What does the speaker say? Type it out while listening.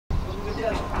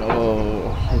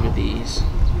these.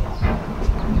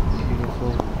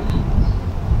 Beautiful.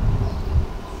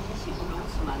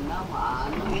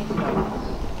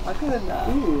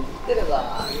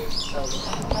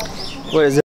 What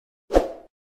is it?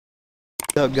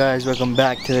 What's up guys, welcome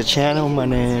back to the channel. My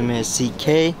name is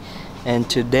CK and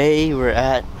today we're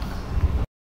at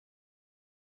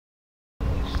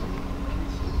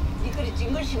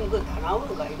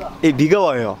비가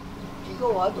와요.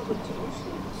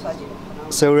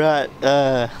 So we're at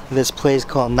this place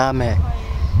called namhae.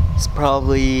 It's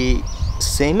probably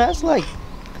same as like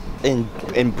in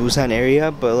Busan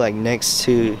area, but like next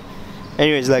to,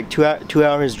 anyways, like 2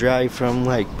 hours drive from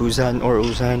like Busan or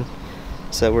Ulsan.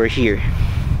 So we're here.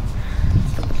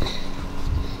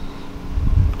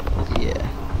 Yeah.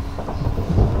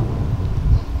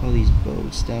 All these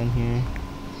boats down here.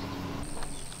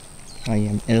 I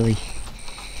am Ellie.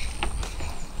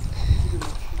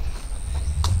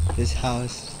 This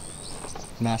house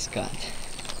mascot,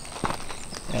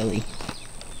 Ellie.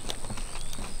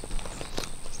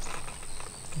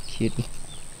 Cute.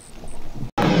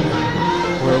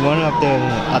 We're one of the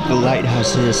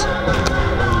lighthouses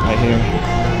right here.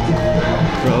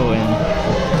 Bro and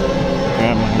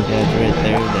grandma and dad right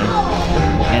there. The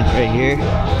aunt right here.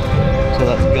 So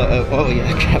let's go. Oh yeah,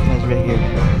 grandma's right here.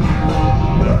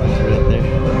 Grandma's right there.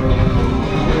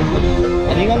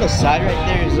 I think on the side right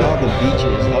there is all the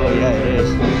beaches. Oh yeah, it is.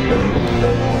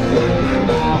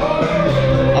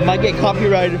 I might get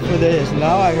copyrighted for this.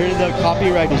 Now I heard the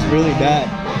copyright is really bad.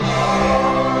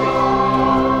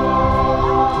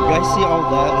 You guys see all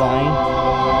that line?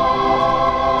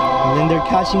 And then they're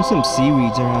catching some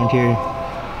seaweeds around here.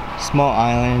 Small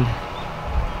island.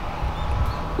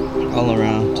 All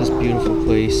around. Just beautiful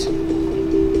place.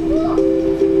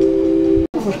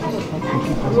 What's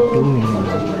doing here?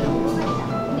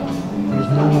 There's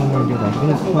no one more to do that. I'm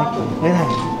gonna collect them. Look at that.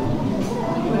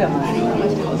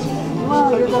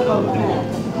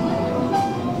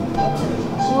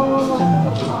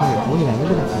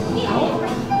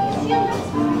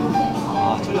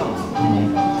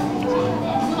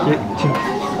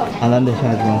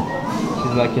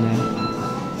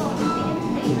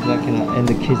 She's backing out, and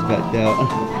the kids backed out.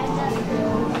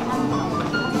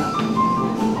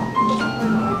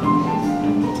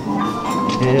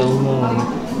 Hell no.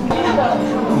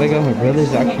 Oh my god, my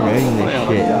brother's actually riding this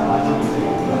shit.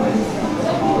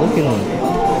 Look at him.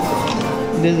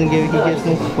 He gets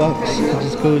no fucks. He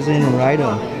just goes in and rides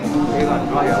them.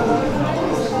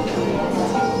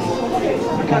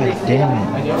 God damn it.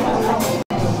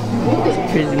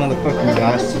 Crazy motherfucking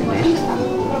bastard.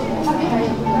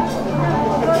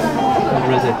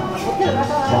 What is it?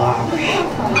 Wow.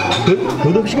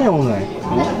 교독 시간이 오네.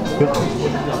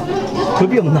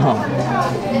 급이 없나?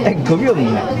 급이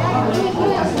없네.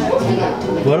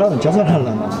 뭐라는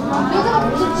자살하려나?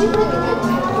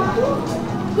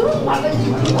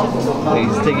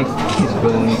 He's going to.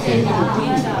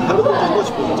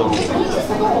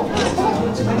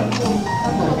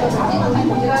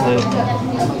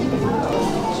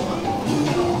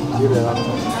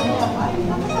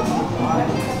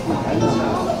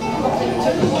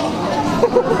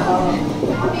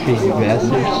 Crazy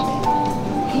bastards.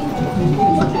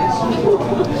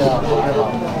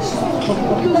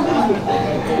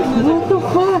 What the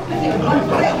fuck?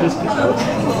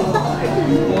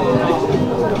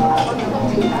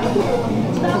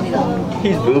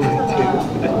 He's moving too.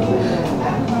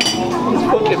 He's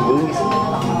fucking moving.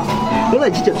 나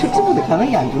진짜 책상보다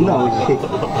가능이 안 좋나 혹시?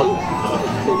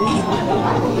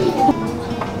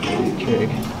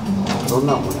 너나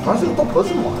가서 또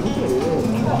벗으면 안 돼.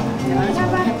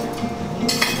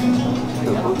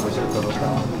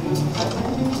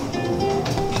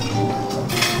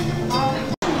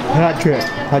 Hat trick.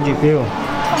 How'd you feel?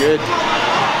 Good.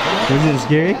 Wasn't it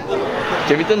scary?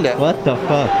 재밌던데? What the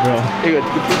fuck, bro? 이거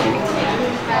그치?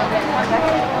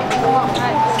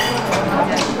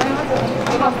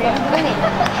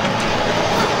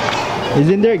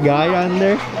 Isn't there a guy on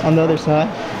there on the other side?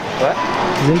 What?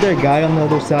 Isn't there a guy on the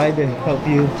other side to help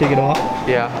you take it off?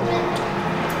 Yeah.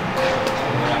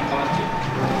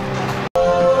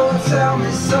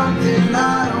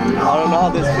 I don't know how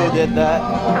this fool did that.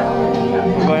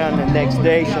 We're going on the next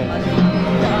station.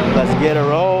 Let's get it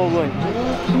rolling.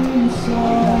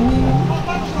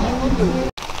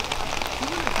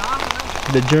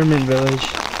 The German village.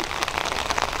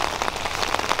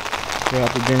 We're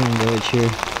at the German village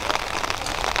here.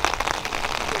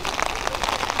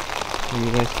 So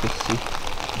you guys can see.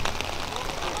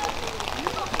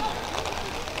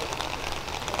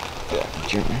 Yeah,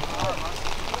 German.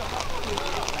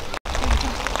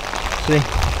 See?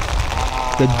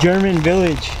 The German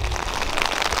village.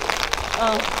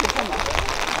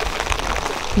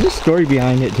 There's a story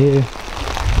behind it too.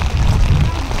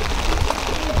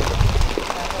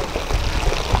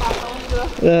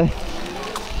 The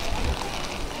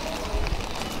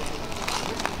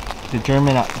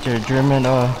German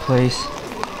place,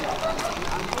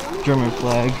 German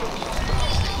flag.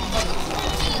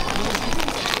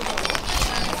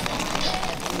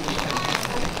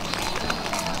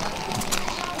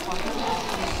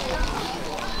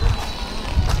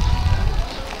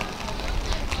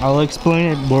 I'll explain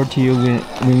it more to you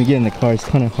when we get in the car. It's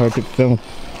kind of hard to film.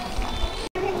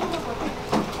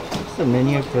 It's the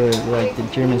menu for like the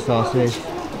German sausage,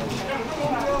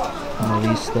 all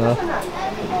these stuff,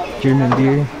 German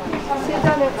beer.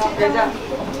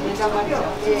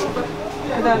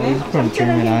 These are from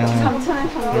German Island.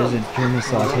 There's a German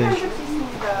sausage.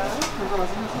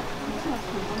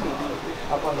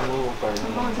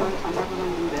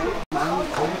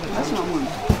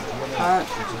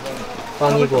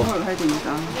 빵이고.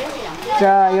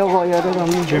 자, 요거 여러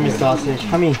가지. German sausage.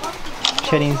 하미,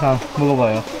 채린상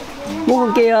먹어봐요.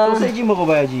 먹을게요. 소세지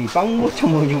먹어봐야지. 빵 묻혀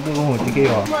먹으면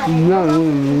어떡해요?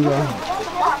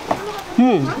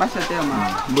 맛있대요,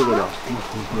 마. 먹어라.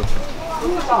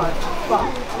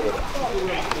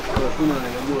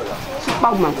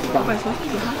 식빵 맛있다.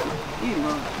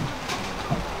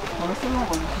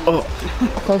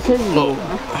 소세지.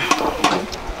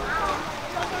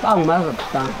 빵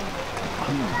맛없다.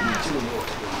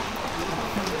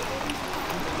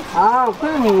 아,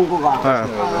 그런 이거가.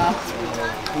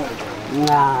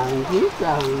 야,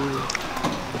 진짜.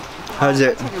 How's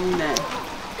it?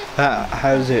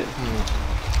 How's it?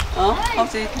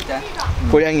 How's it?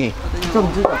 고양이.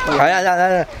 좀 주자.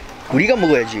 아야, 우리가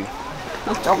먹어야지.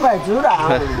 조금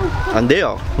주라. 안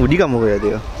돼요. 우리가 먹어야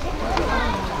돼요.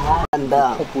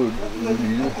 한다. 컵을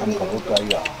일로 한번 가볼까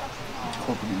이거.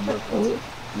 컵을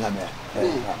남해.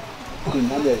 그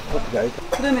남해 컵 잘.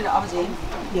 그러면 아버지.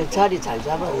 이 자리 잘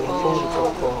잡아요. 공기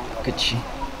좋고. 그치.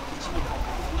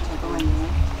 잠깐만요.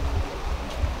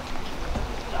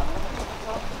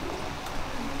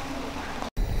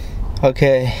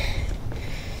 Okay.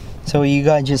 So what you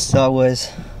guys just saw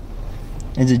was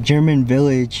it's a German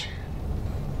village.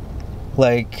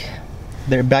 Like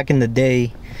they're back in the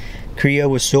day, Korea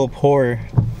was so poor.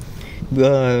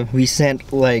 We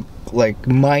sent like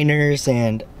miners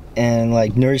and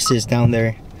like nurses down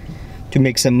there to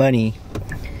make some money.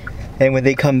 And when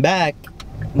they come back,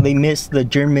 they miss the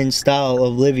German style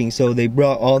of living, so they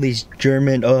brought all these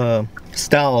German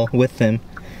style with them.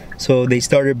 So they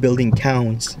started building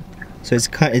towns. So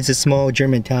it's a small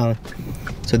German town.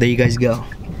 So there you guys go.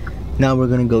 Now we're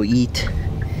gonna go eat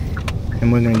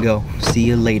and we're gonna go. See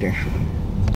you later.